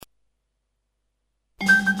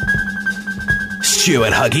Stu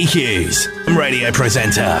and Huggy Hughes, radio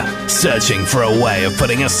presenter, searching for a way of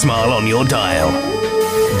putting a smile on your dial.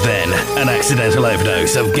 Then, an accidental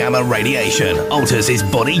overdose of gamma radiation alters his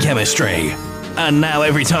body chemistry. And now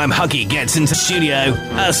every time Huggy gets into the studio,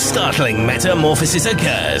 a startling metamorphosis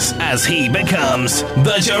occurs as he becomes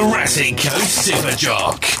the Jurassic Coast Super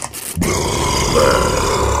Jock.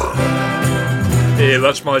 Yeah,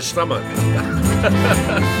 that's my stomach.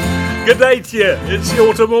 Good day to you. It's the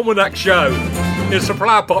Autumn Almanac Show. It's the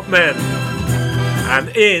Flower Pot Men. And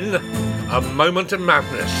in a moment of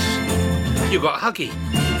madness, you got Huggy.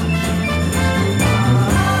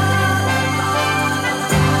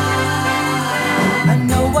 I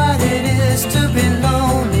know what it is to be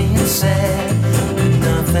lonely and sad, with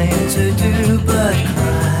nothing to do but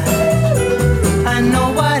cry. I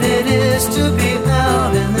know what it is to be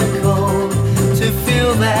out in the cold, to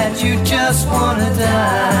feel that you just wanna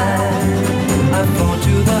die. I've flown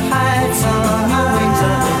to the heights on the wings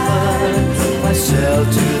of a bird, myself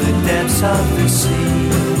to the depths of the sea.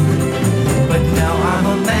 But now I'm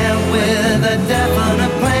a man with a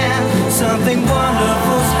definite plan. Something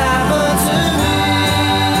wonderful's happened to me.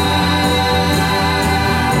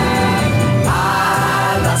 I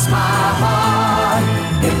lost my heart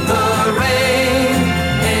in the rain.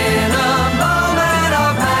 In a moment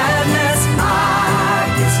of madness, I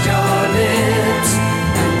kissed your lips,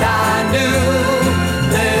 and I knew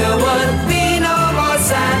there would be no more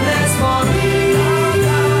sadness for me.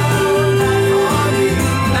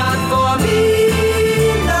 Not for me,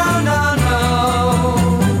 no, no, no.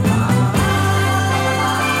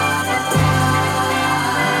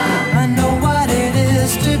 I know what it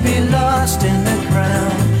is to be lost in the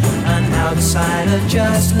crowd, an outsider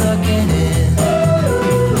just looking in.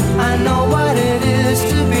 I know what it is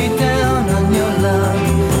to be down on your luck.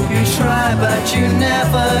 You try but you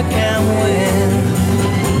never can win.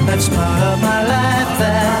 That's part of my life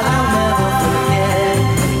that I'll never forget.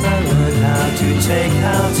 I learned how to take,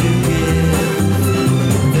 how to give.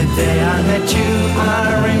 The day I met you, I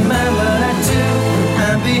remember that too.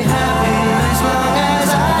 And be happy as long as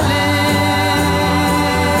I live.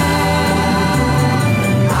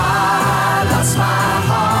 I lost my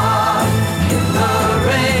heart in the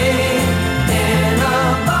rain. In a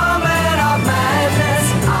moment of madness,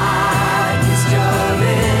 I kissed your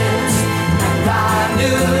lips, and I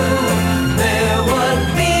knew there would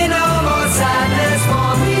be no more sadness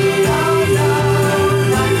for me.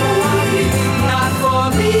 Not for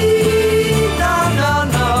me, no, no,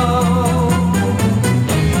 no.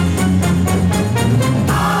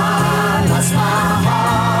 I lost my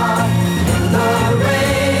heart in the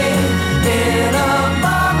rain. In a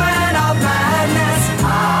moment of madness,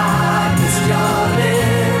 I kissed your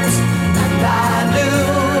lips, and I knew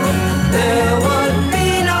there would be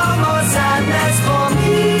no more sadness for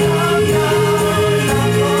me.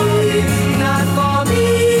 Not for me,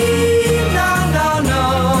 no, no, no.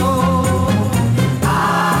 I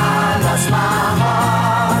lost my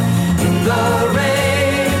heart in the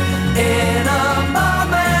rain. In a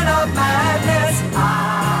moment of madness, I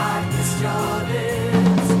kissed your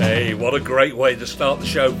lips. Hey, what a great way to start the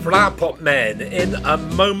show. Flower Pot Men in a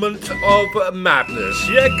moment of madness.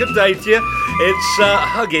 Yeah, good day to you. It's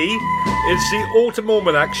Huggy. It's the Autumn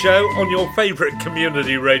Almanac Show on your favourite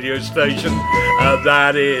community radio station.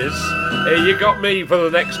 That is. You got me for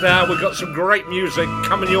the next hour. We've got some great music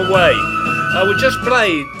coming your way. We just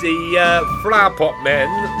played the Flower Pot Men,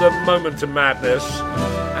 the moment of madness.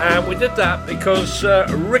 And we did that because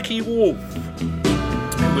Ricky Wolf,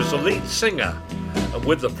 who was the lead singer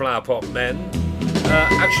with the Flower Pot Men,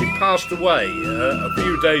 actually passed away a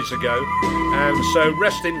few days ago. And so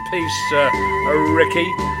rest in peace, Ricky.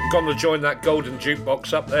 Gone to join that golden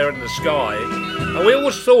jukebox up there in the sky. And we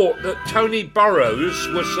always thought that Tony Burrows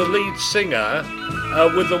was the lead singer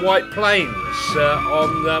with the White Plains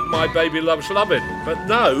on My Baby Loves Lovin'. But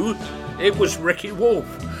no, it was Ricky Wolf.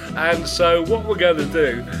 And so what we're going to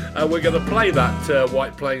do, we're going to play that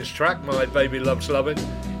White Plains track, My Baby Loves Lovin',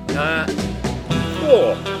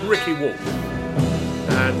 for Ricky Wolf,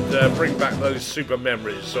 and bring back those super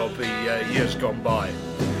memories of the years gone by.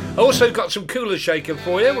 Also got some cooler shaking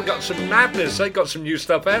for you. We've got some madness. They got some new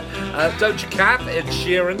stuff out. Doja Cat, Ed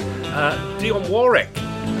Sheeran, Dionne Warwick,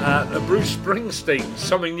 Bruce Springsteen,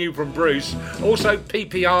 something new from Bruce. Also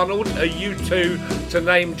P.P. Arnold, U2, to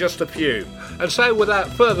name just a few. And so without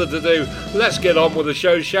further ado, let's get on with the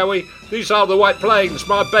show, shall we? These are the White Plains,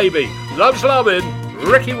 My Baby Loves Lovin',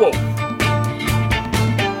 Ricky Wolf.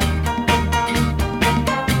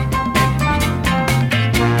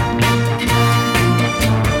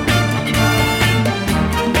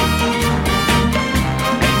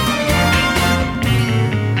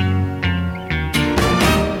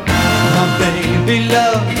 baby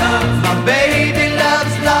love. My baby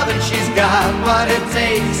loves love and she's got what it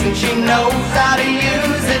takes and she knows how to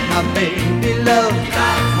use it. My baby love.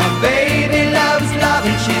 My baby loves love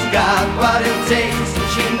and she's got what it takes and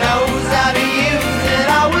she knows how to use it.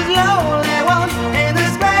 I was lonely once in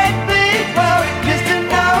this great big world, just to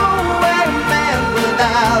know where a man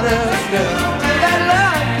without a girl. To that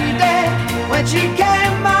lucky day when she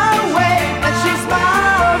came my way and she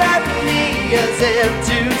smiled at me as if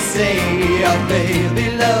to say, your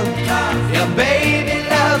baby love, your baby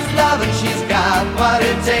loves love and she's got what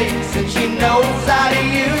it takes and she knows how to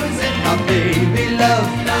use it. My baby love,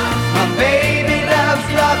 my baby loves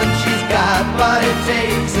love and she's got what it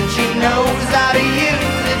takes and she knows how to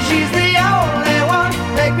use it. She's the only one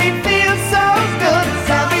make me feel so good.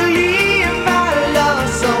 I believe my love,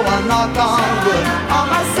 so I knock on wood. All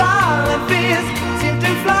my silent fears seem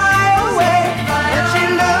to fly away when she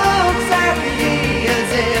looks at me as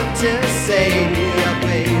if to say, your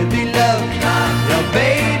baby love, your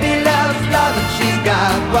baby loves love and she's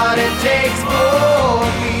got what it takes for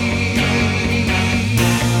me.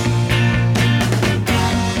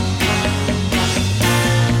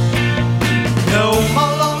 No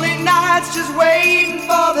more lonely nights just waiting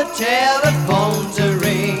for the telephone to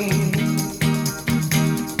ring.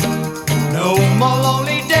 No more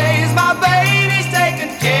lonely days, my baby's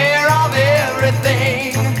taking care of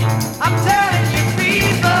everything. I'm telling you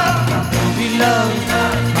people,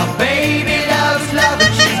 my baby loves love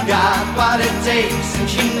and she's got what it takes and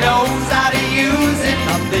she knows how to use it.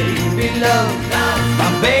 My baby loves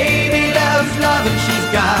love and she's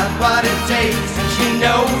got what it takes and she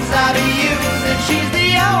knows how to use it. She's the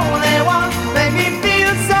only one make me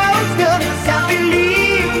feel so good. Can't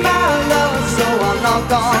believe my love, so I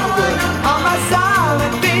knock on wood. All my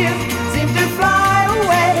silent fears seem to fly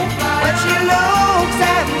away when she looks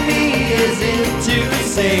at me as if to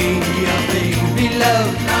say, your baby love,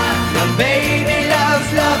 my baby loves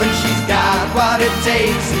love and she's got what it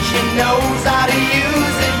takes and she knows how to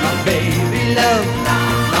use it. My baby love,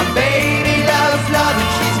 my baby loves love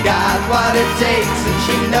and she's got what it takes and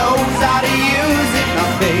she knows how to use it. My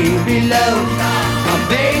baby love, my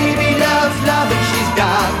baby loves love and she's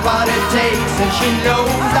got what it takes and she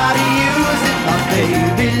knows how to use it. My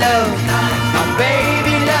baby love, my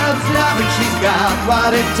baby loves love and she's got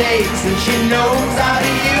what it takes and she knows how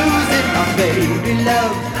to use it. My baby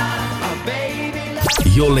love, my baby love.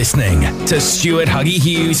 You're listening to Stuart Huggy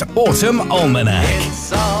Hughes' Autumn Almanac.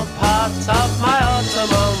 It's all part of my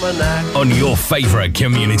autumn almanac. On your favourite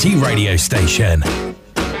community radio station.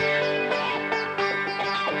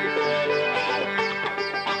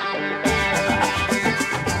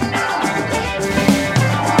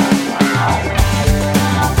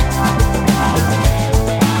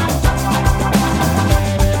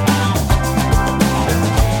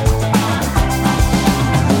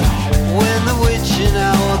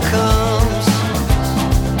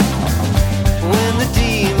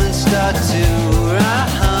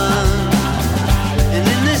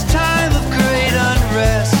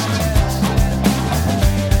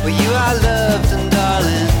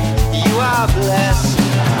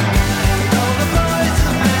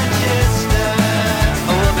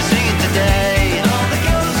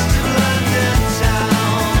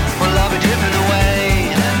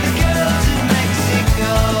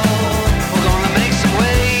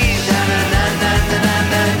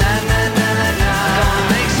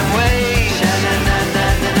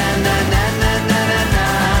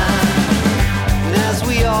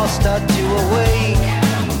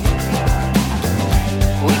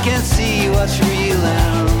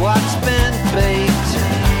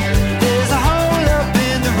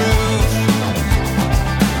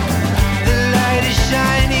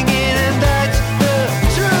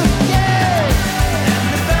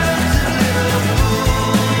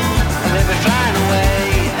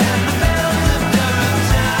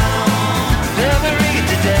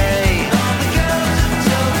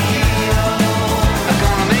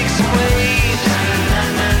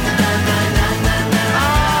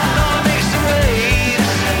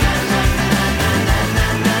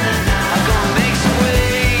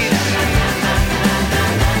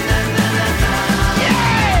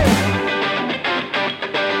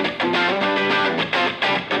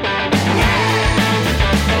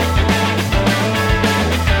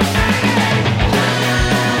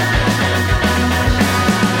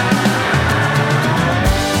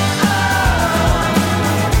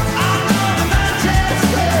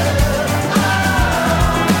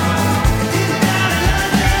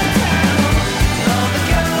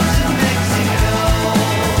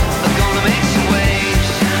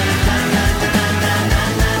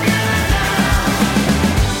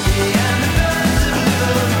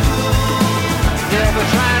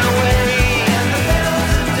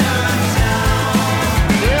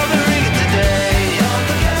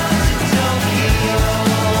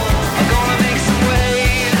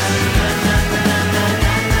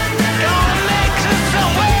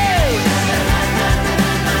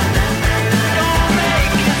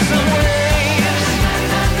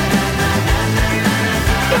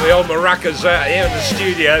 the old maracas out here in the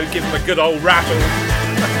studio, give them a good old rattle.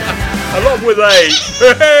 Along with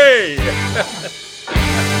hey!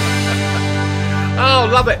 Oh,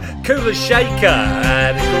 love it. Cooler Shaker.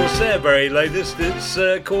 And of course their very latest, it's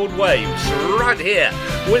called Waves. Right here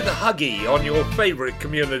with Huggy on your favourite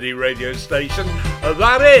community radio station.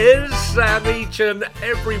 That is, and each and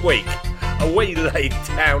every week, we laid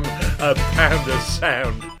down a pound of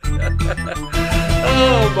sound.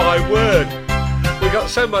 Oh my word. We got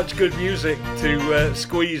so much good music to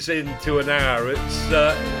squeeze into an hour.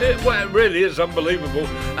 It really is unbelievable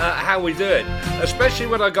how we do it. Especially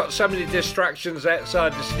when I got so many distractions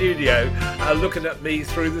outside the studio looking at me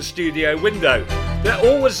through the studio window. They're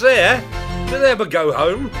always there. Do they ever go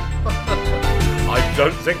home? I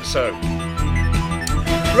don't think so.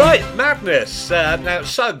 Right, Madness. Now,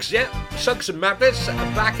 Suggs, yeah. Suggs and Madness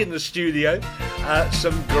back in the studio.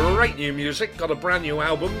 Some great new music. Got a brand new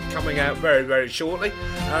album coming out very, very shortly.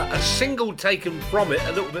 A single taken from it.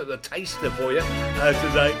 A little bit of a taster for you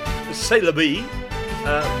today. C'est la vie.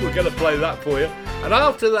 We're going to play that for you. And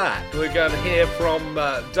after that, we're going to hear from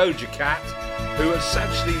Doja Cat, who has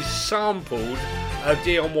actually sampled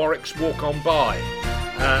Dionne Warwick's Walk On By.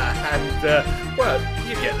 Well,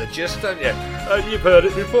 you get the gist, don't you? You've heard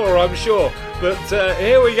it before, I'm sure. But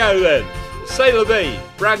here we go then. C'est la vie,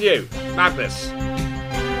 brand new, Madness.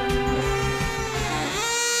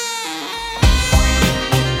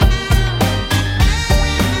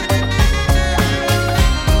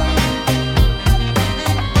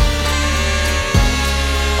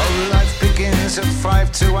 At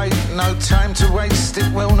 5 to 8, no time to waste, it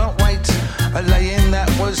will not wait. A lay-in that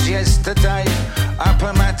was yesterday, up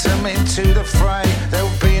and at 'em into the fray. There'll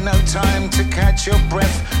be no time to catch your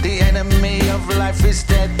breath, the enemy of life is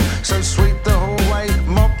dead. So sweep the hallway,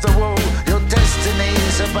 mop the wall, your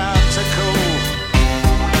destiny's about to call.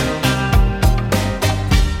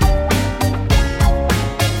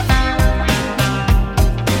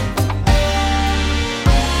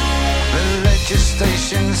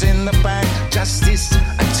 Stations in the bag, justice,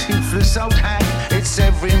 a toothless old hag. It's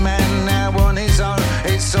every man now on his own.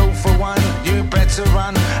 It's all for one, you better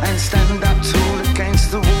run and stand up tall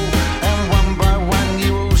against the wall. And one by one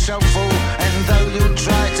you all shall fall. And though you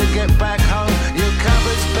try to get back home, your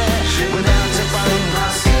cupboard's bare without a bone.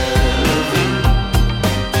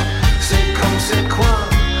 C'est comme c'est quoi,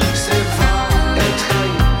 c'est va être.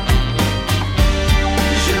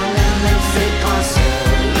 Je ne fais pas ça.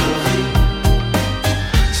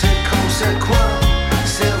 C'est quoi,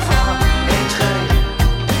 c'est va être.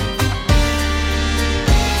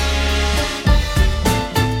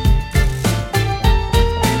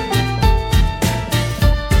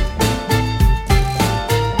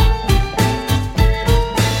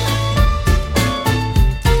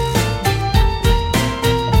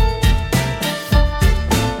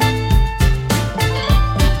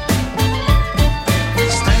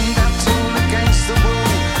 Stand up tall against the wall,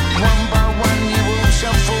 one by one you all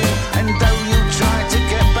shall fall. And though you try to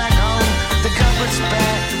get back home, the cupboard's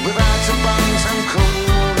bare without a bones and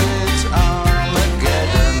call it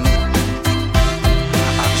Armageddon.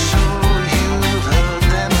 I'm sure you've heard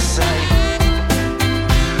them say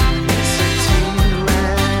it's a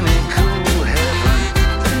tyrannical heaven,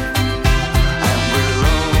 and we're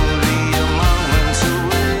only a moment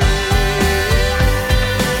away.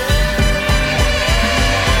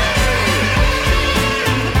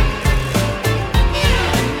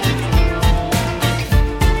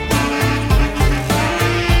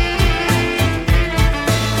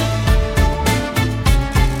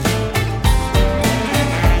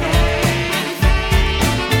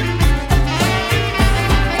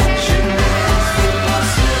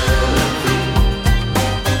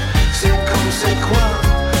 C'est comme c'est quoi,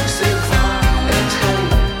 c'est va être.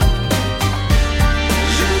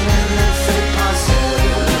 Je ne le fais pas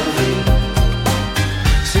servir.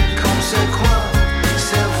 C'est comme c'est quoi,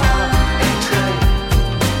 c'est va être.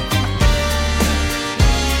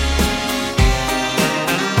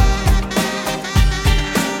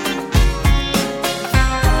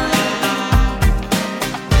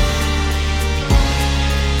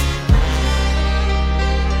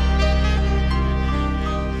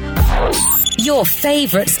 Your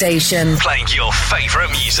favourite station. Playing your favourite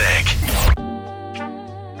music.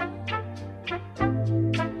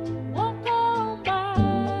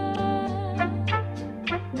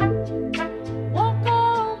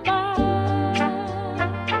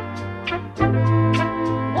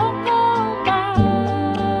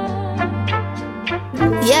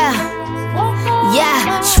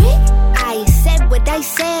 Yeah, trick. I said what I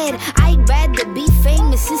said. I'd rather be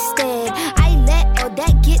famous instead. I let all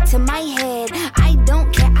that get to my head. I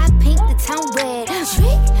don't care, I paint the town red.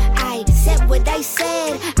 trick. I said what I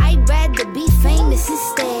said. I'd rather be famous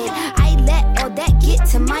instead. I let all that get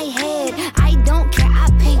to my head. I don't care, I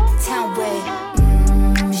paint the town red.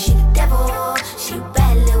 She the devil, she a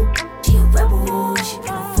bad little, she a rebel. She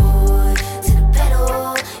can afford to the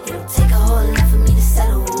pedal. It'll take a whole lot for me to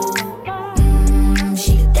settle.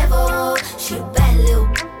 She the devil, she a bad little,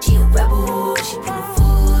 she a rebel. She can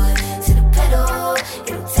afford to the pedal.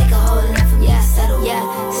 It'll take a whole lot for me to settle. Yeah,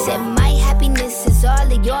 said my happiness is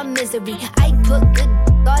all of your misery. I put good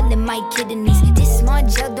all in my kidneys. This small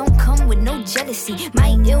gel don't come with no jealousy. My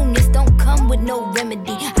illness don't come with no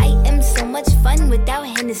remedy. I am so much fun without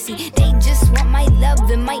Hennessy. They just want my love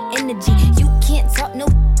and my energy. You can't talk no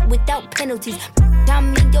without penalties.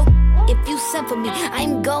 I'm in your if you send for me.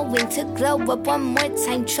 I'm going to glow up one more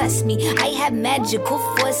time, trust me. I have magical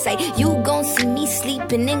foresight. You gon' see me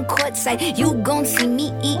sleeping in courtside. You gon' see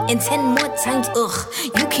me eating 10 more times, ugh.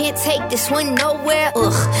 You can't take this one nowhere,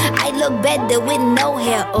 ugh. I look better with no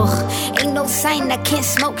hair, ugh. Ain't no sign I can't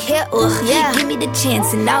smoke here, ugh. Yeah. Give me the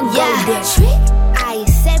chance and I'll go there. Trick. I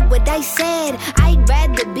said what I said. I'd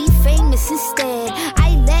rather be famous instead.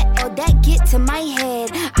 I let all that get to my head.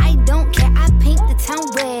 I don't care, I paint the town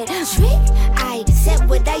red. Trick. I said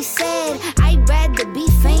what I said. I'd rather be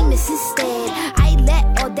famous instead. I let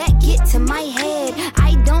all that get to my head.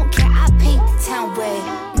 I don't care, I paint the town red.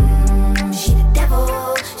 She the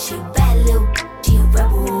devil, she a bad little, she a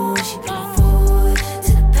rebel. She can afford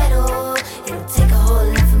to the pedal. It'll take a whole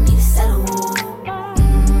lot for me to settle.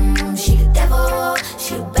 She the devil,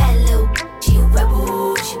 she a bad little, she a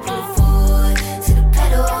rebel. She can afford to the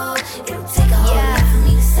pedal. It'll take a whole lot for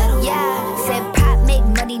me to settle. Yeah, said pop make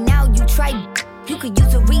money now. You try. You could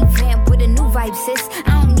use a revamp with a new vibe, sis.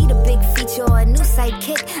 I don't need a big feature or a new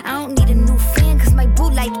sidekick. I don't need a new fan, cause my boo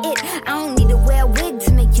like it. I don't need to wear a wig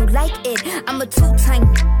to make you like it. I'm a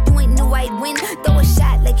two-time, you ain't knew I'd win. Throw a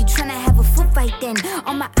shot like you tryna have a foot fight then.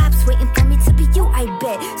 All my ops waiting for me to be you, I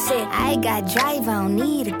bet. Said, I got drive, I don't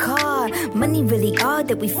need a car. Money really all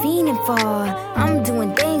that we fiending for. I'm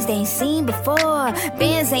doing things they ain't seen before.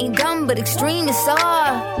 Bands ain't dumb, but extreme is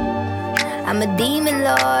all. I'm a demon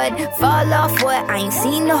lord, fall off what, I ain't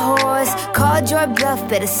seen the horse. Called your bluff,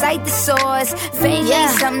 better cite the source. Fame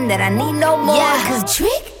ain't something that I need no more. Cause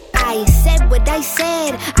trick, I said what I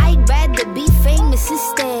said. I'd rather be famous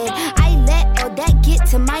instead. I let all that get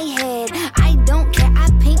to my head. I don't care, I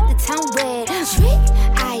paint the town red. Trick,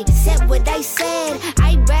 I said what I said.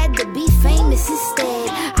 I'd rather be famous instead.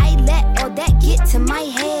 I let all that get to my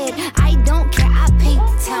head. I don't care, I paint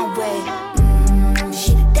the town red.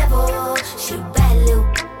 She the devil, she a bad little,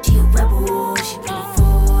 she a rebel. She can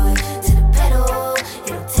afford to the pedal.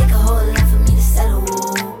 It'll take a whole lot for me to settle.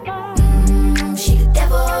 She the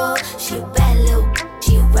devil, she a bad little,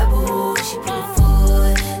 she a rebel. She can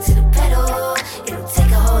afford to the pedal. It'll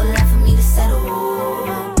take a whole lot for me to settle.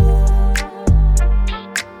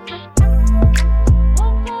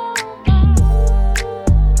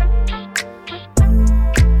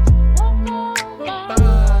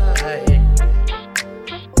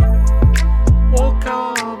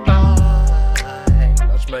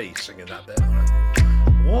 Singing that bit,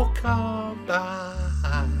 right? Walk on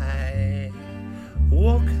by,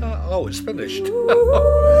 walk on. Oh, it's finished.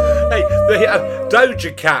 Hey, the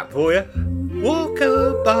Doja Cat for you. Walk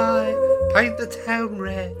on by, paint the town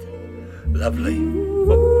red. Lovely.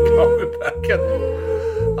 Going back in.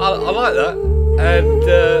 I like that.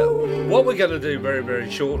 And what we're going to do very, very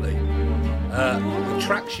shortly, the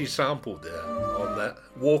track she sampled there on that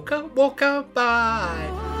walk on by,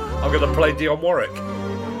 I'm going to play Dionne Warwick.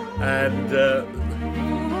 And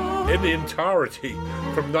in the entirety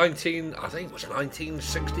from I think it was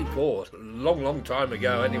 1964, long time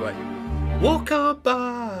ago anyway. Walk on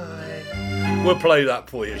by. We'll play that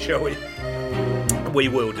for you, shall we? We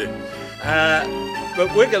will do.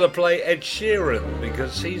 But we're going to play Ed Sheeran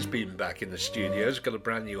because he's been back in the studio. He's got a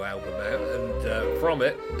brand new album out, and from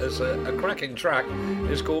it, there's a cracking track.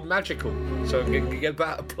 It's called Magical. So I'm going to get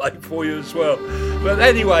that to play for you as well. But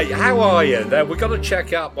anyway, how are you? Now, we're going to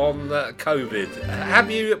check up on COVID. Have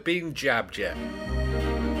you been jabbed yet?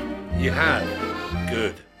 You have?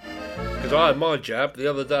 Good. Because I had my jab the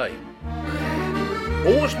other day.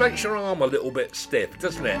 Always makes your arm a little bit stiff,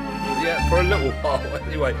 doesn't it? Yeah, for a little while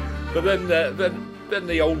anyway. But then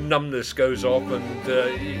the old numbness goes off and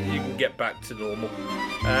you can get back to normal.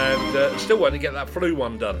 And still want to get that flu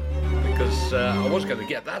one done because I was going to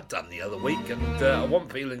get that done the other week and I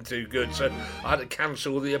wasn't feeling too good, so I had to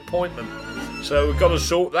cancel the appointment. So we've got to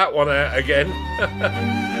sort that one out again.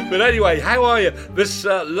 But anyway, how are you this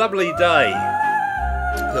lovely day?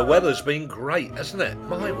 The weather's been great, hasn't it?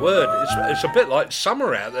 My word, it's a bit like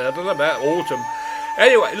summer out there. I don't know about autumn.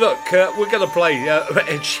 Anyway, look, we're going to play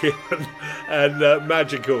Ed Sheeran and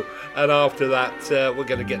Magical, and after that, we're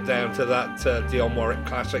going to get down to that Dionne Warwick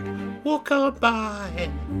classic, Walk On By.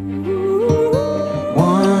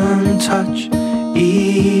 One touch,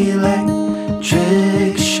 electric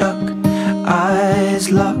shock, eyes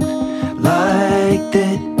locked like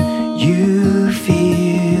that. You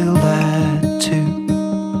feel that too.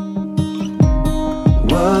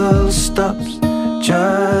 World stops,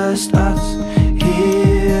 just us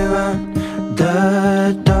here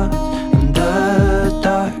under the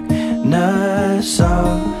darkness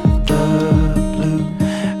of the blue,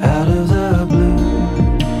 out of the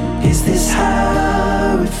blue. Is this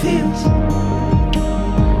how it feels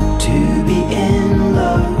to be in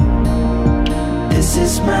love? This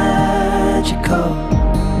is magical.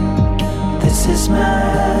 This is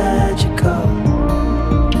magical.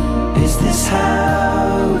 Is this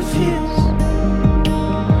how it feels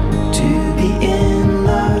to be in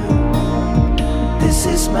love? This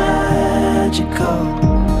is magical.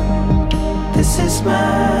 This is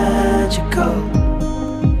magical.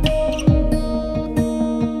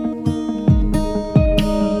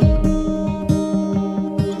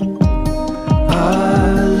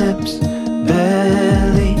 Our lips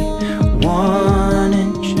barely 1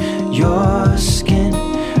 inch, your skin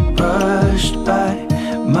brushed by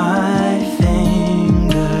my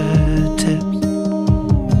fingertips.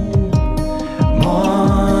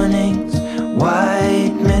 Mornings,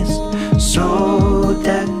 white mist, so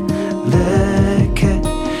delicate,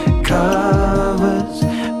 covers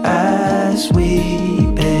as we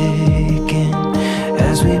begin,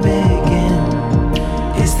 as we begin.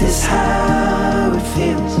 Is this how it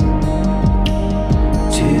feels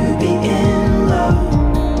to be in love?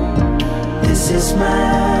 This is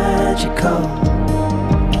magical.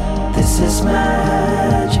 This is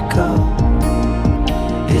magical.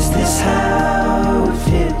 Is this how it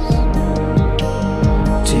feels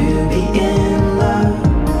to be in love?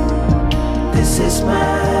 This is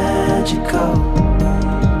magical.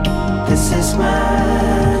 This is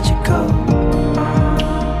magical.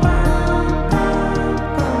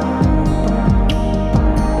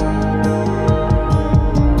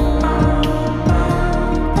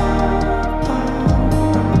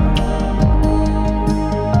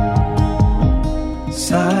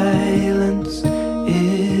 Silence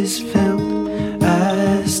is filled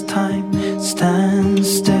as time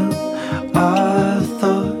stands still. Our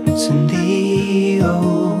thoughts in the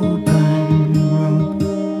open room.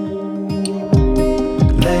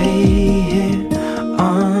 Lay here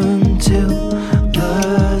until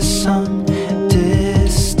the sun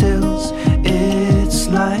distills its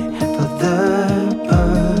light for the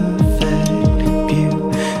perfect view.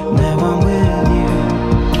 Now I'm with you.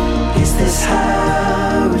 Is this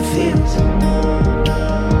how it feels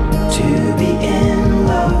to be in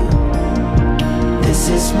love? This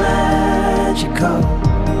is magical.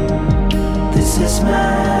 This is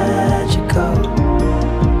magical.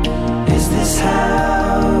 Is this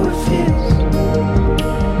how it feels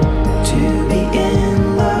to be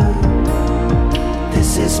in love?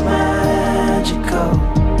 This is magical.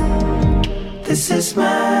 This is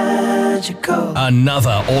magical.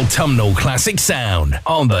 Another autumnal classic sound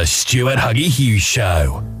on the Stuart Huggy Hughes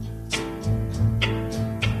Show.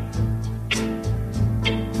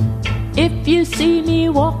 If you see me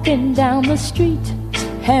walking down the street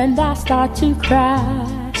and I start to cry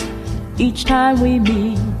each time we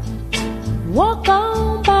meet, walk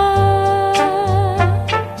on by,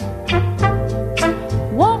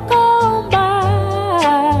 walk on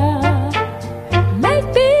by. Make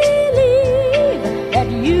believe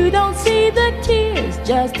that you don't see the tears,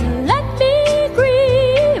 just let me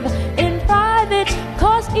grieve in private,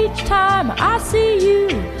 'cause each time I see you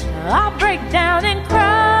I break down and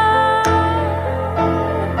cry.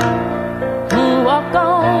 Walk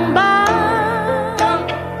on by,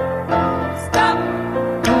 stop,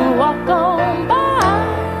 walk on by.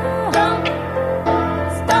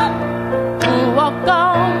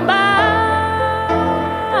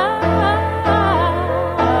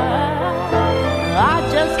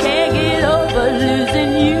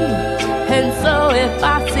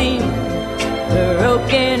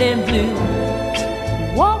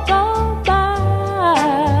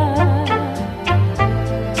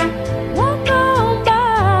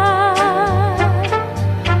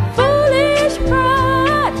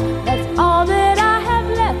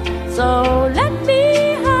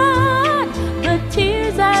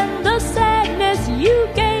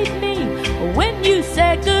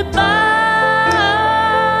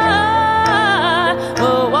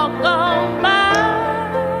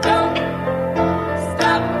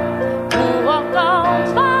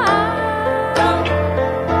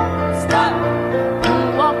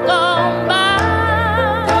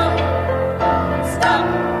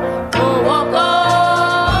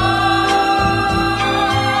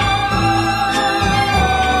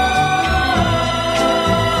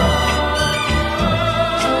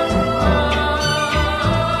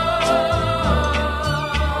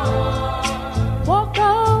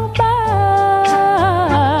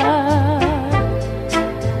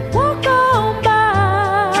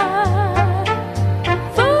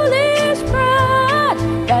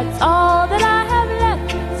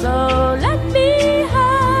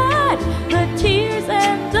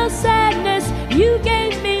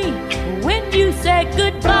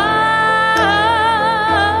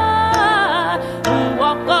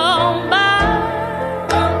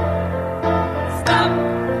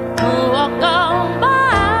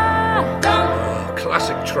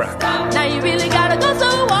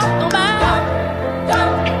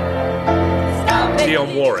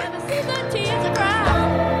 Dionne Warwick.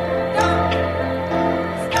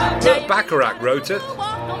 But Bacharach wrote it.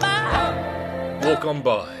 Walk on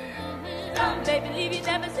by.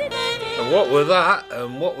 And what with that,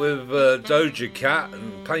 and what with Doja Cat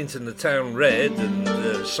and Painting the Town Red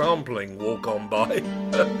and sampling Walk On By,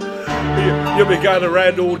 you'll be going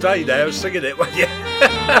around all day now singing it, won't you?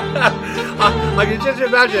 I can just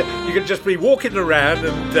imagine you could just be walking around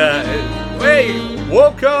and, hey,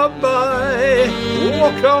 walk on by,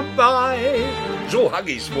 walk on by. It's all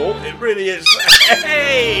Huggy's fault, it really is.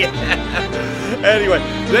 Hey! Anyway,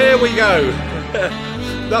 there we go.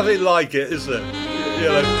 Nothing like it, is there? You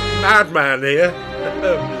know, madman here,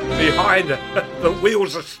 behind the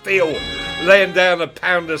wheels of steel, laying down a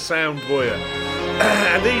pound of sound for you.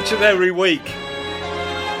 And each and every week,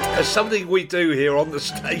 there's something we do here on the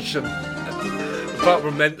station, apart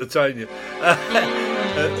from entertain you.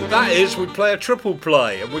 That is, we play a triple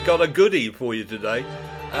play, and we've got a goodie for you today.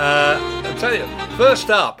 I'll tell you, first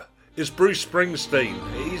up is Bruce Springsteen.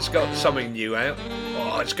 He's got something new out.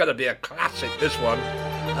 Oh, it's going to be a classic, this one.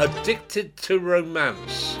 Addicted to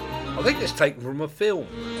Romance. I think it's taken from a film.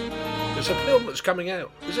 It's a film that's coming out.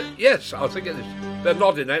 Is it? Yes, I think it is. They're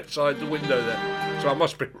nodding outside the window there, so I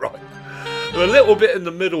must be right. A little bit in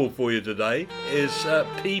the middle for you today is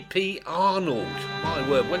P.P. Arnold. My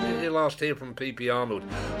word, when did you last hear from P.P. Arnold?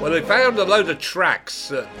 Well, they found a load of tracks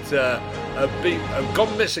that have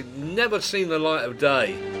gone missing, never seen the light of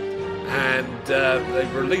day. And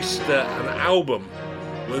they've released an album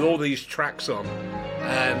with all these tracks on.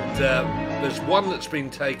 And there's one that's been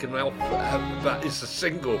taken off, but it's a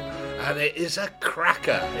single. And it is a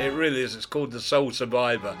cracker. It really is. It's called The Soul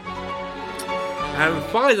Survivor. And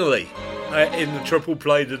finally, in the triple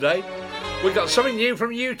play today, we got something new from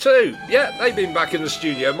U2. Yeah, they've been back in the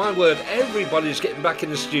studio. My word, everybody's getting back in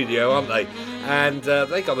the studio, aren't they? And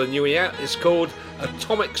they got a newie out. It's called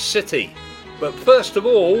Atomic City. But first of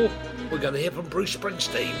all, we're going to hear from Bruce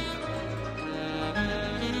Springsteen.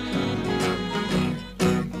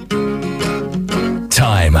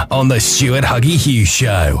 Time on the Stuart Huggy Hughes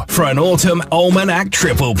Show for an Autumn Almanac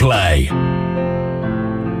Triple Play.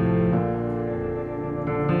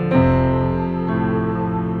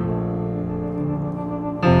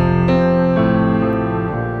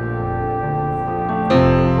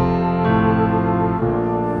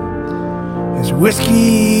 It's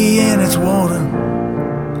whiskey and it's water,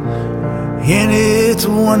 and it's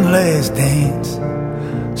one last dance.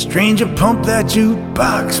 Stranger, pump that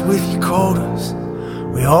jukebox with your quarters.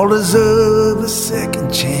 We all deserve a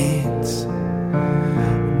second chance.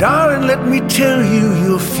 Darling, let me tell you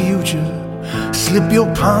your future. Slip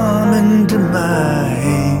your palm into my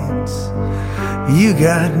hands. You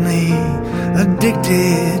got me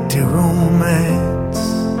addicted to romance.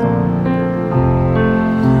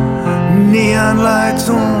 Neon lights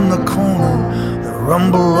on the corner, the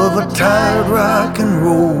rumble of a tired rock and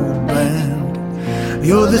roll band.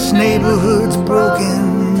 You're this neighborhood's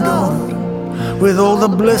broken daughter, with all the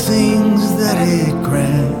blessings that it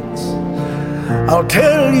grants. I'll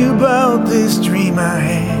tell you about this dream I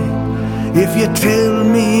had if you tell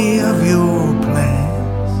me of your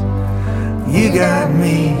plans. You got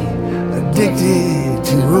me addicted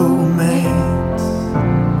to romance.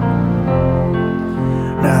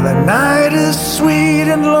 Now the night is sweet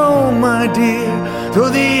and long, my dear, though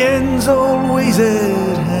the end's always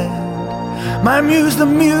at hand. My muse, the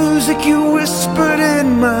music you whispered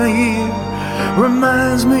in my ear,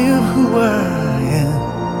 reminds me of who I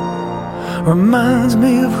am. Reminds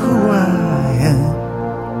me of who I am.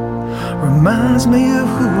 Reminds me of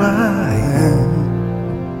who I am.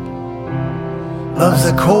 Love's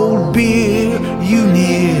a cold beer you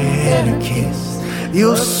near and a kiss,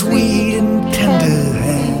 your sweet and tender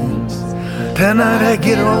hands. Tonight I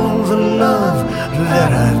get all the love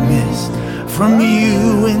that I've missed from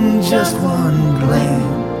you in just one glance.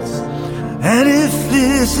 And if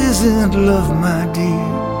this isn't love, my dear,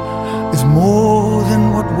 it's more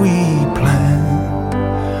than what we planned.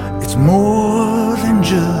 It's more than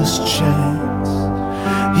just chance.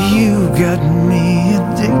 You got me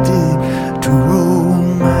addicted to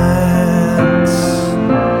romance.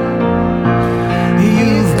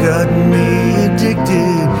 You've got me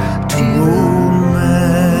addicted to romance.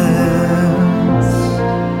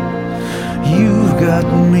 You've got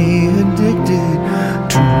me addicted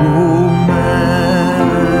to romance.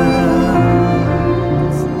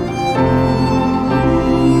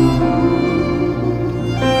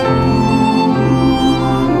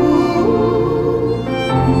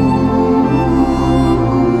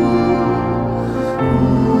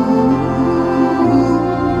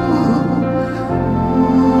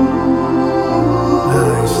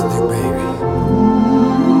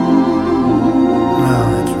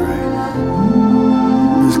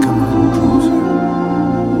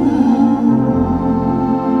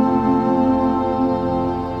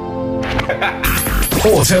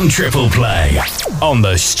 Autumn Triple Play on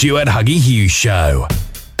the Stuart Huggy Hughes Show.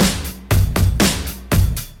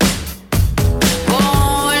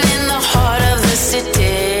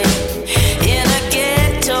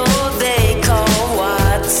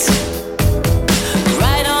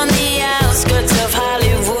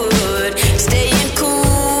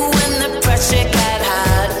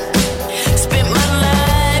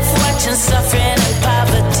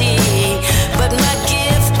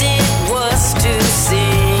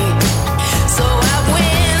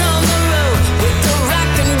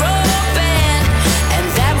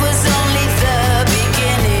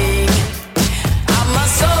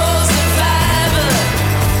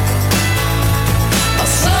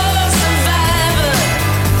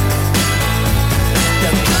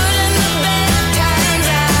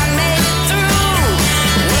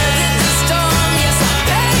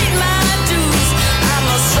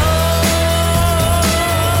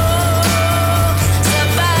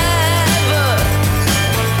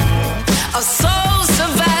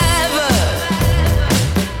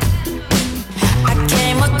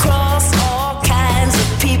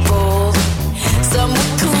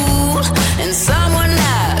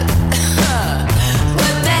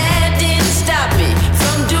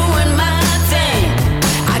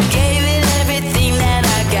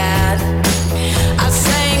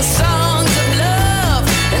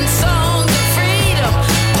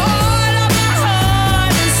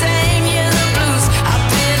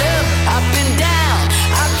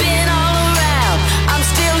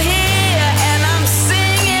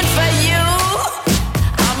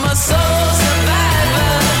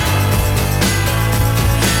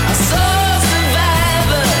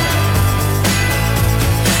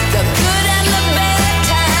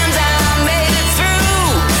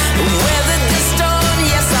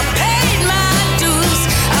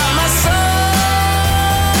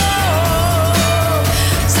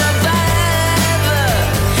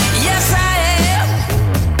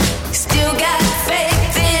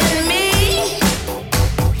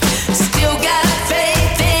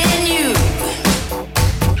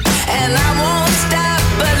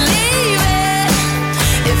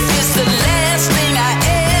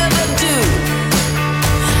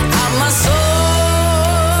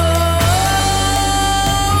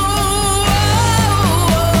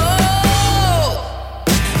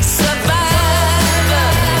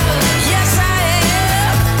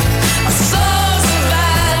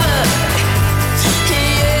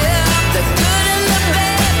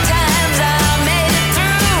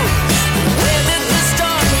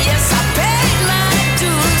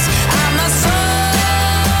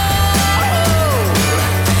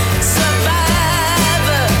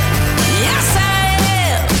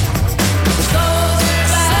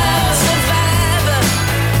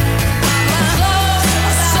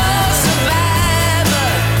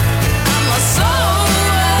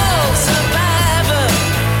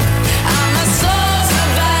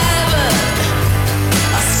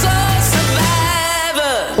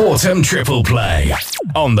 Autumn Triple Play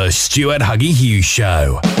on the Stuart Huggy Hughes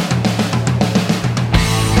Show. Oh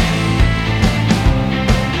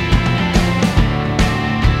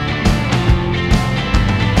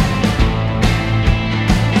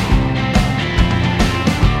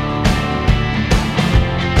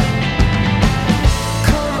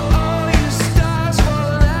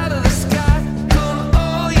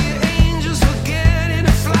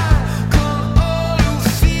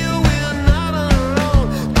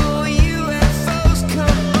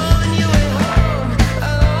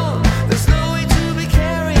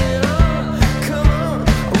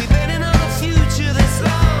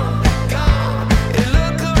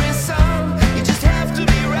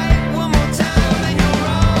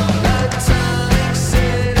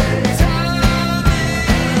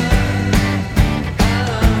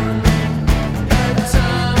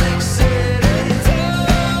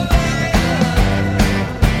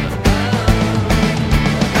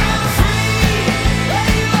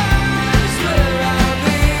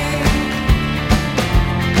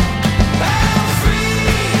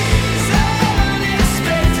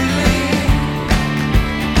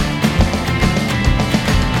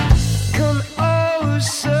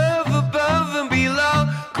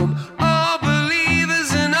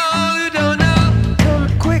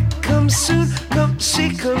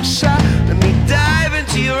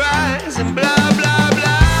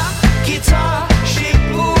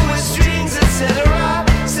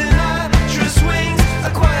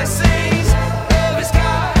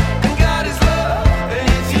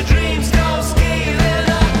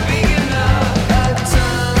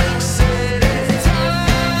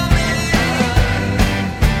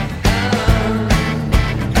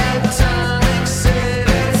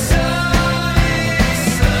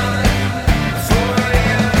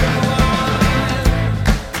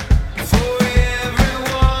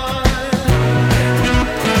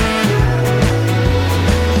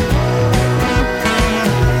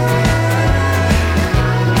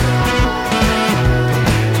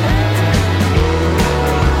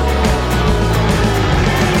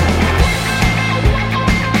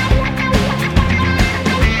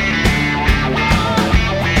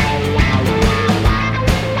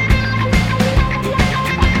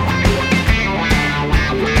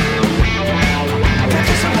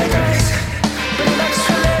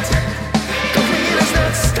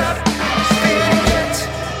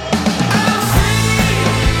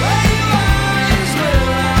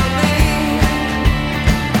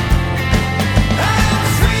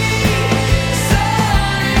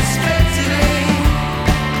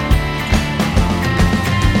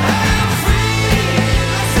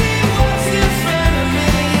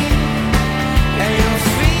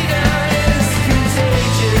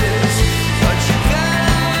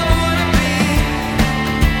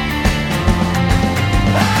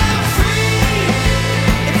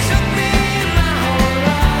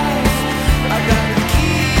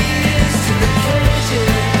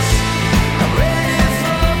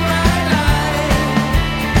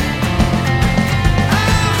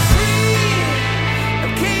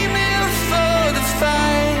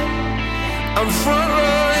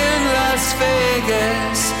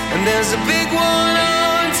There's a big one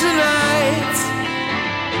on tonight.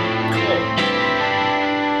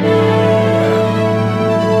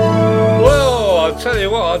 Well, I'll tell you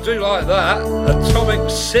what, I do like that. Atomic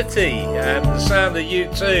City and the sound of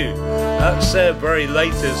U2. That's their very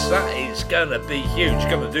latest. That is going to be huge.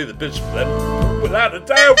 Going to do the biz for them, without a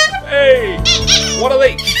doubt. Hey, one of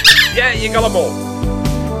each. Yeah, you got them all.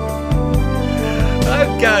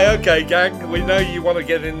 Okay, gang. We know you want to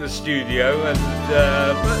get in the studio, and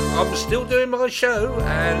but I'm still doing my show,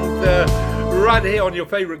 and right here on your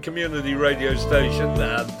favourite community radio station.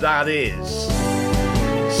 That is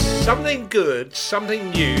something good,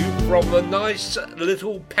 something new from the nice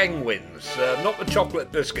little penguins, not the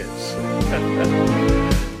chocolate biscuits.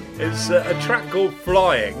 It's a track called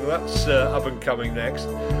Flying. That's up and coming next.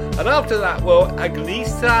 And after that, well,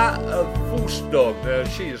 Agnetha Fältskog.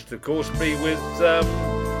 She used to, of course, be with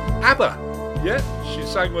ABBA. Yeah, she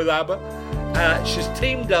sang with ABBA. She's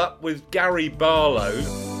teamed up with Gary Barlow,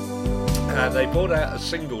 and they brought out a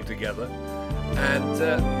single together. And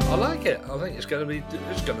I like it. I think it's going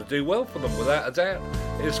to do well for them, without a doubt.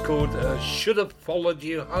 It's called Should Have Followed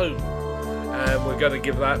You Home. And we're going to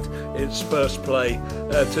give that its first play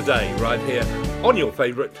today, right here on your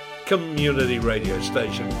favourite community radio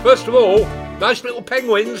station. First of all, nice little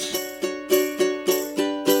penguins.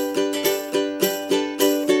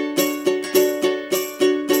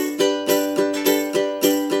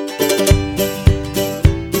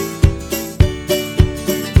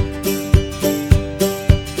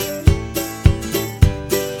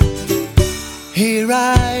 Here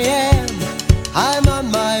I am, I'm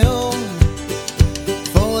on my own.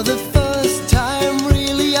 For the first time,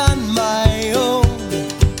 really on my own.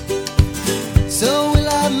 So will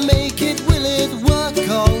I make it, will it work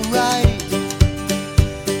alright?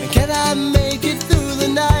 And can I make it through the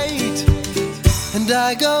night? And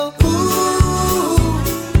I go, ooh,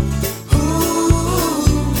 ooh,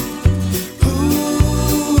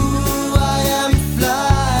 ooh, I am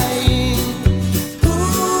flying.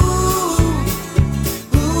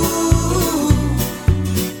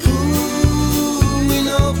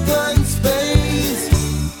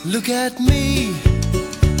 Look at me,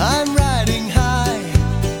 I'm riding high.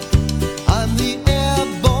 I'm the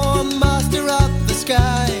airborne master of the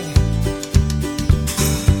sky.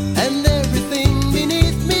 And everything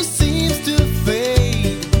beneath me seems to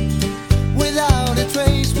fade, without a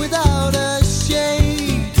trace, without a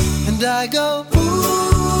shade. And I go, ooh,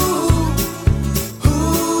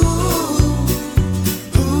 ooh,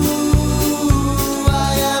 ooh,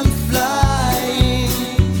 I am flying.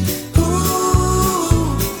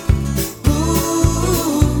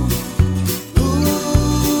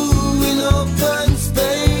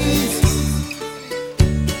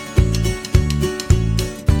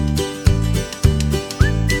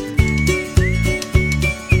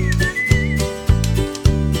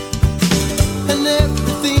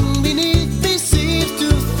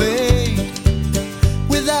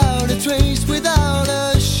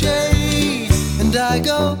 I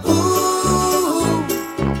go, ooh,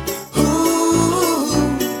 ooh,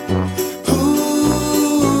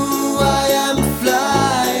 ooh, I am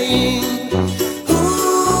flying. Ooh,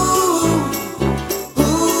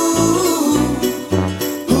 ooh,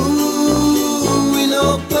 ooh, in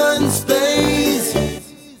open space.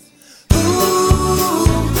 Ooh,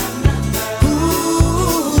 ooh,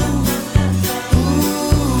 ooh,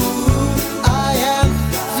 I am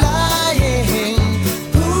flying.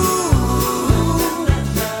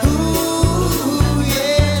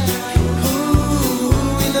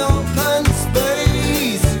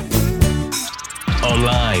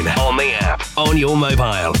 Online, on the app, on your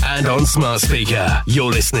mobile, and on smart speaker.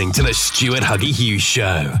 You're listening to the Stuart Huggy Hughes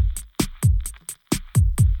Show.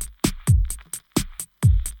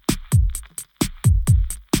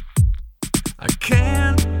 I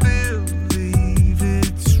can't believe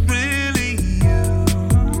it's really you.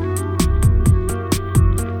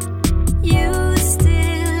 You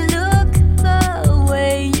still look the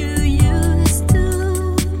way you used to.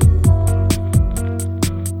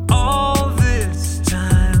 All this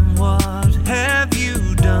time, what have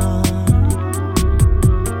you done?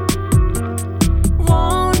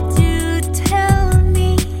 Won't you tell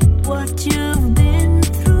me what you've been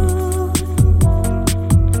through?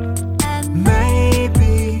 And Maybe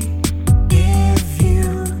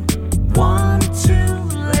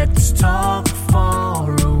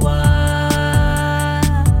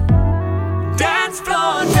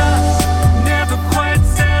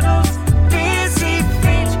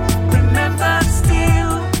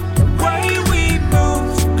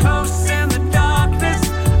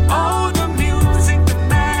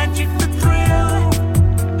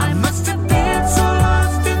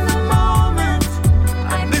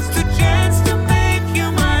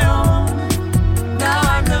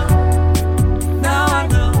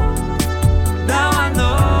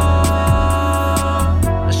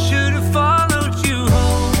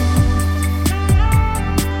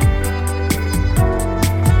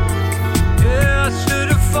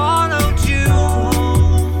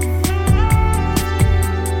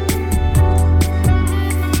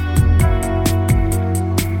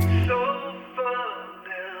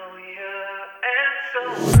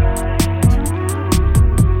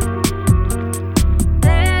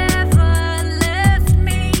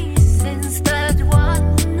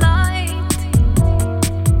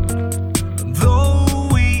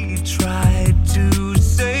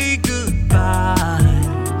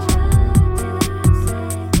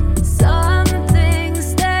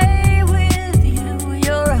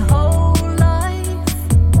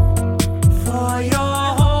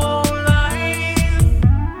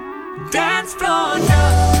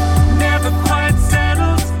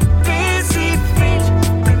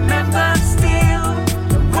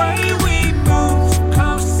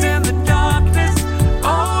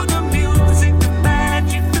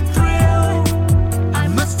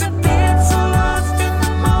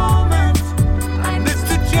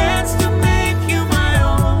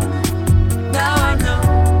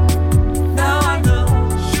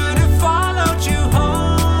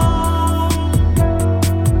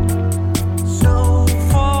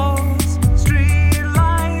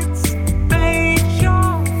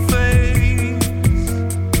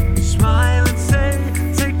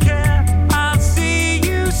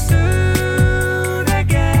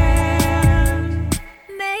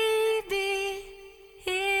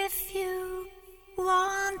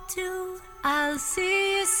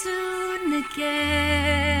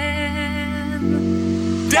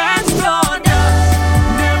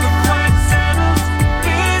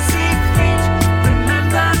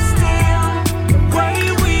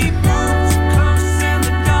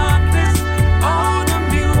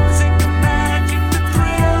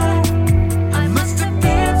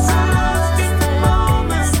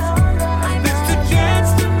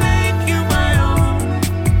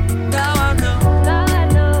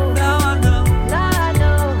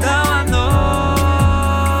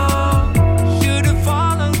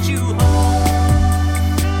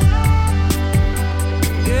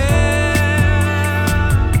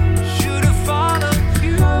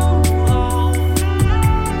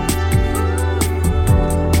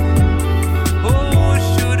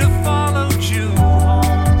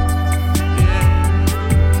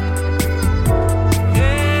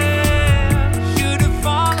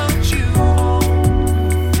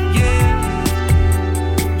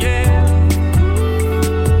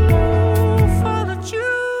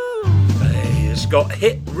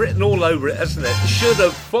Over it, hasn't it? Should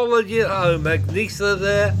have followed you home. Agnetha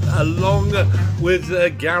there, along with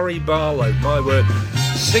Gary Barlow. My word,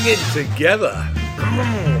 singing together.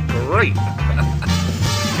 Great.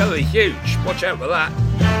 Gonna be huge. Watch out for that.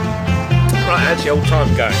 Right, how's the old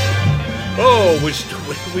time going? Oh, we've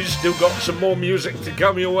still got some more music to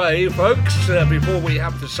come your way, folks, before we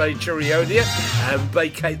have to say cheerio to you and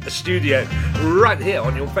vacate the studio. Right here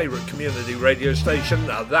on your favourite community radio station.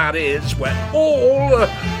 Now that is where all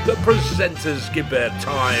the presenters give their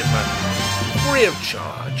time free of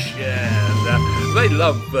charge. And they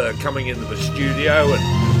love coming into the studio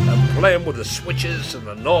and playing with the switches and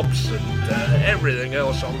the knobs and everything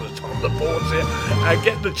else on the boards here. And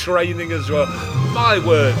get the training as well. My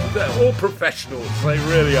word, they're all professionals. They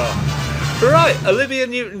really are. Right, Olivia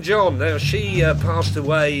Newton-John. Now, she passed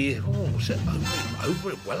away, was it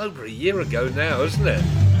well over a year ago now, isn't it?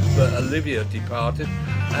 But Olivia departed.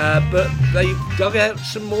 But they dug out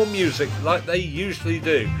some more music like they usually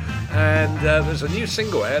do. And there's a new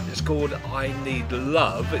single out. It's called I Need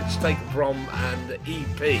Love. It's taken from an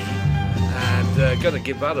EP. And going to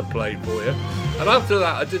give that a play for you. And after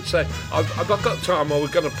that, I did say, I've got time, I was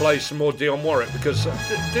going to play some more Dionne Warwick, because I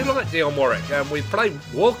do like Dionne Warwick. And we played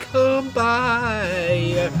Walk On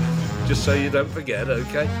By, just so you don't forget,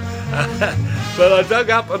 okay? But I dug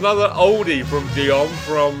up another oldie from Dionne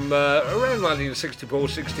from around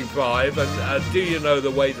 1964-65, and Do You Know the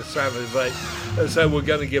Way to San Jose? And so we're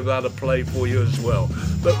going to give that a play for you as well.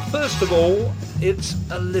 But first of all, it's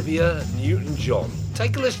Olivia Newton-John.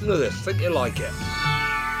 Take a listen to this, think you like it.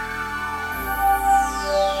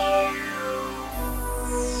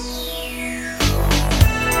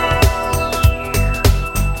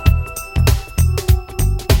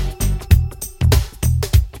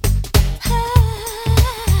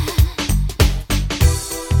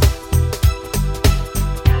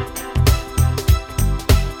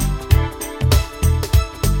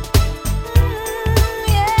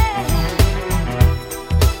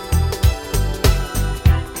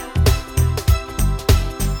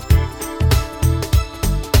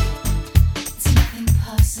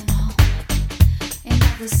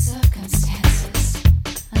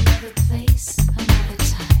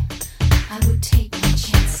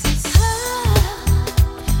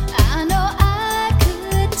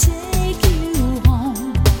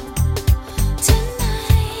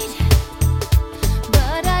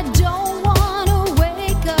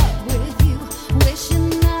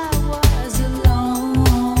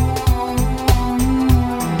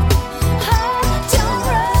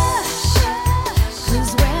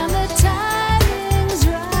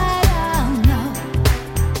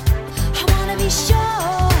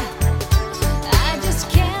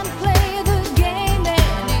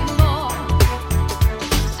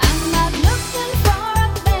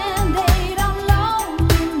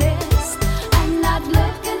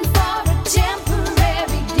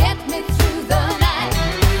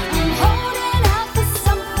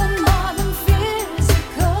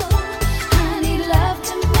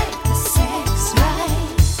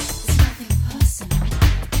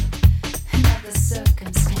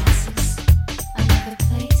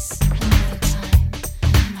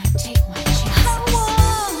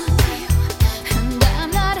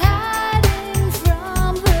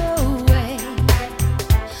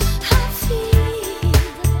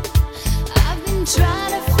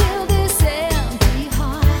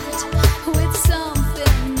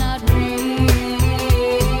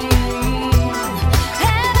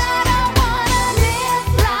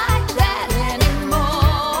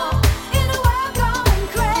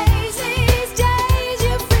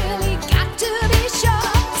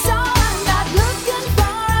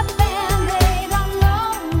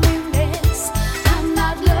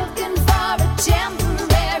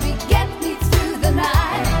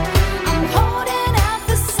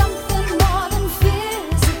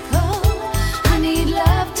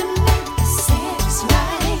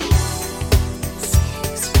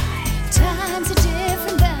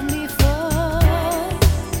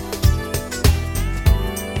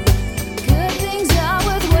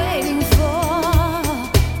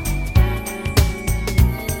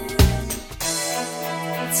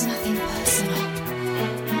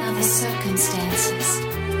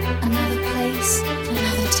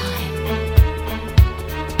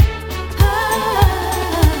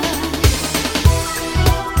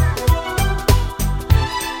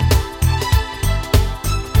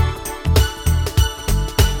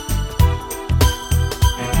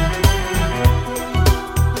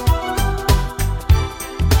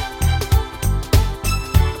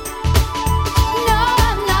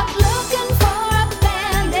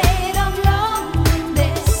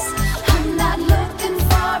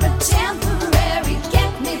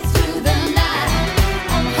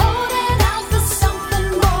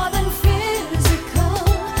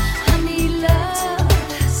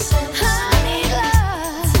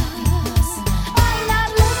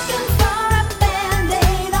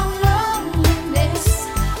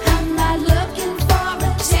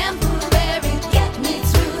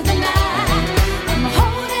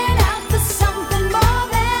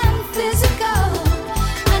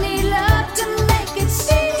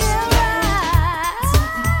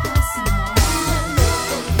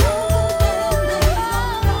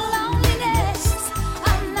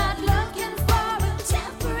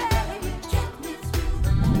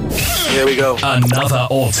 Here we go. Another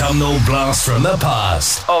autumnal blast from the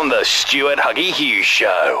past on the Stuart Huggy Hughes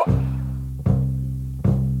Show.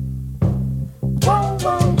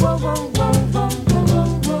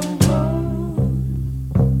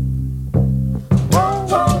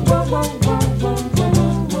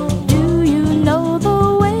 Do you know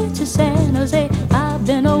the way to San Jose? I've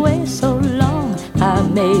been away so long, I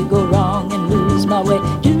may go wrong and lose my way.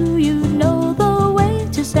 Do you know the way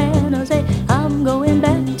to San Jose? I'm going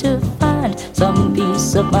back to find some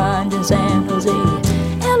peace of mind in San Jose.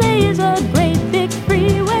 LA is a great big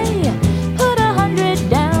freeway. Put 100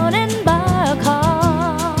 down and buy a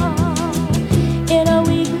car. In a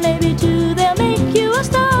week, maybe two, they'll make you a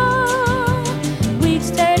star. Weeks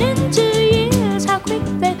turn into years, how quick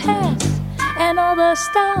they pass. And all the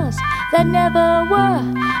stars that never were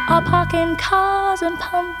are parking cars and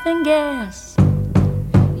pumping gas.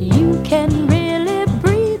 You can really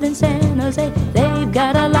breathe in San Jose. They've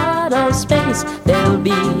got a lot of space. There'll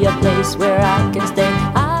be a place where I can stay.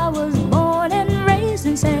 I was born and raised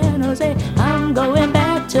in San Jose. I'm going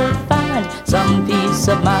back to find some peace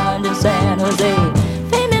of mind in San Jose.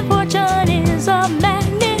 Fame and fortune is a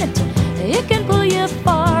magnet. It can pull you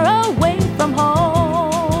far away from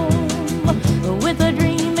home. With a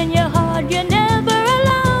dream in your heart, you're never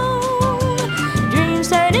alone. Dreams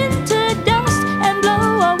turn into dust and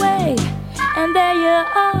blow away. And there you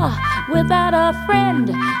are, without a friend.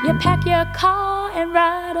 You pack your car and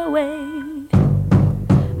ride away.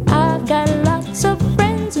 I've got lots of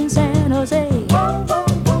friends in San Jose.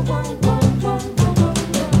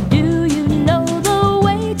 Do you know the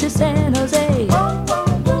way to San Jose?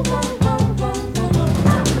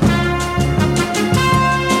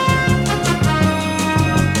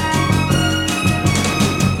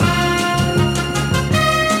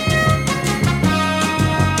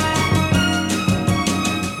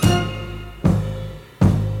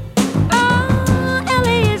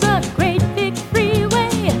 LA is a great big freeway.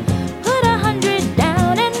 Put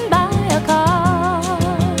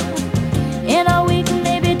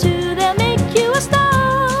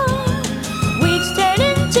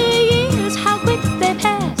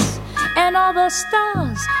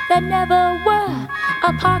stars that never were,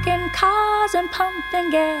 a parking cars and pumping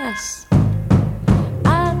gas.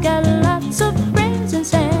 I've got lots of friends in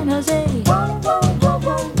San Jose.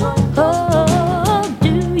 Oh,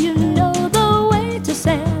 do you know the way to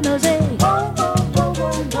San Jose?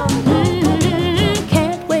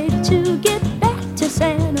 Can't wait to get back to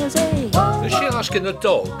San Jose. Is she asking the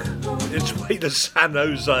dog its way to San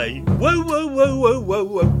Jose? Whoa, whoa, whoa, whoa, whoa,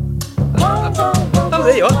 whoa. Oh,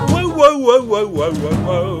 there you are. Whoa, whoa, whoa, whoa, whoa,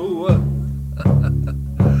 whoa, whoa.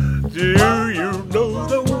 Do you know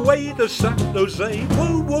the way to San Jose?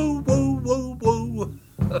 Whoa, whoa, whoa, whoa, whoa.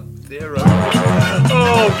 Dear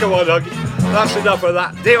oh, come on, Huggy. That's enough of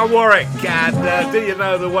that. Dear Warwick, and do you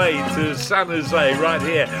know the way to San Jose right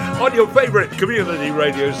here on your favourite community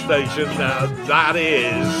radio station? That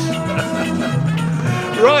is.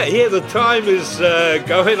 Right here, the time is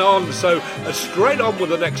going on, so straight on with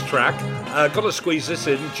the next track. Got to squeeze this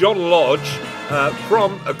in. John Lodge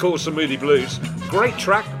from, of course, the Moody Blues. Great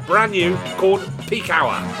track, brand new, called Peak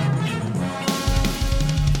Hour.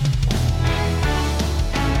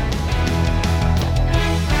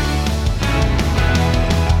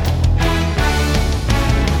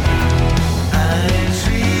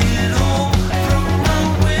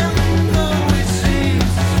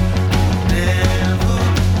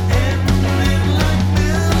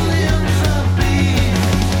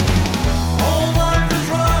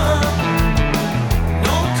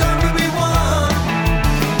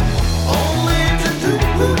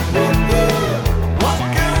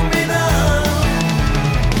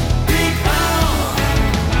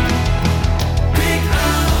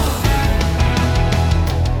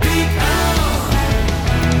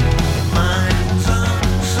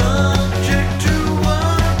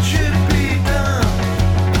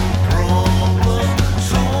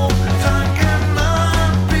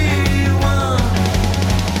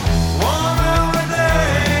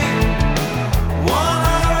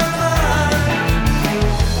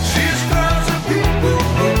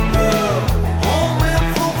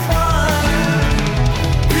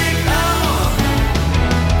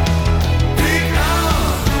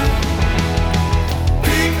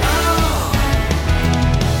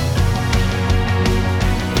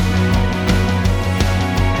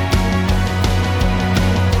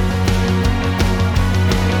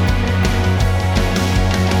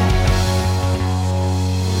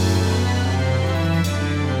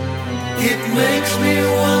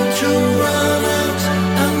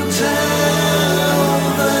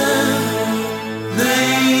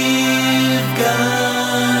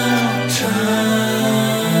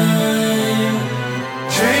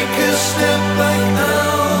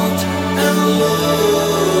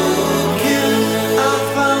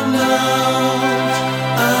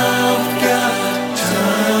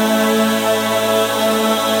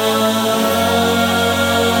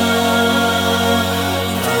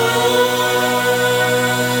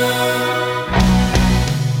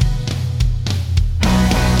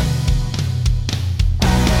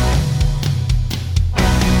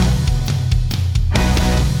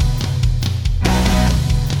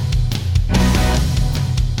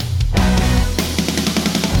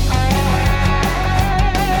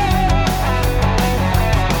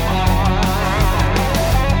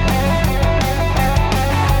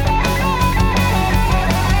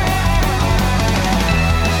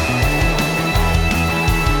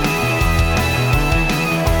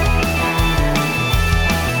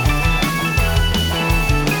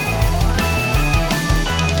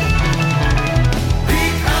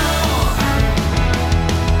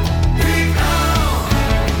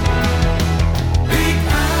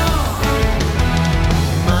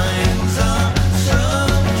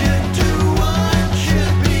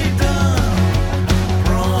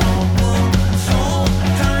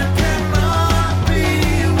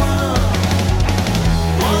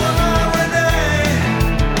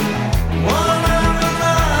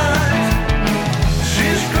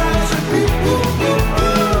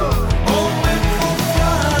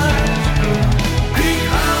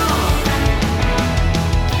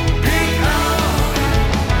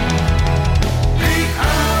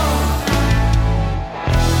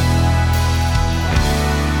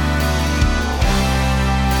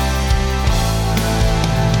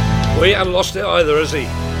 He hasn't lost it either, has he?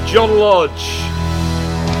 John Lodge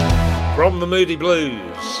from the Moody Blues,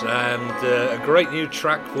 and a great new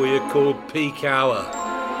track for you called Peak Hour.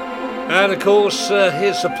 And of course,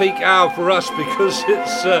 here's a peak hour for us because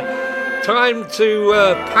it's time to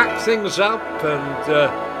pack things up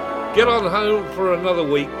and get on home for another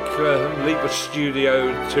week and leave the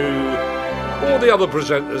studio to all the other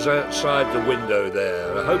presenters outside the window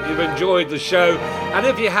there. I hope you've enjoyed the show, and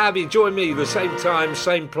if you have, you join me the same time,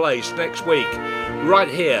 same place next week, right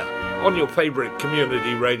here on your favourite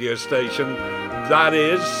community radio station. That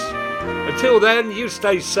is. Until then, you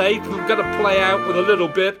stay safe. We're going to play out with a little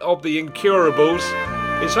bit of the Incurables.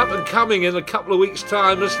 It's up and coming in a couple of weeks'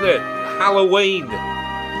 time, isn't it? Halloween.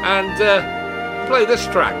 And play this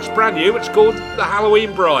track. It's brand new. It's called The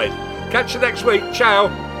Halloween Bride. Catch you next week.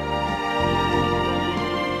 Ciao.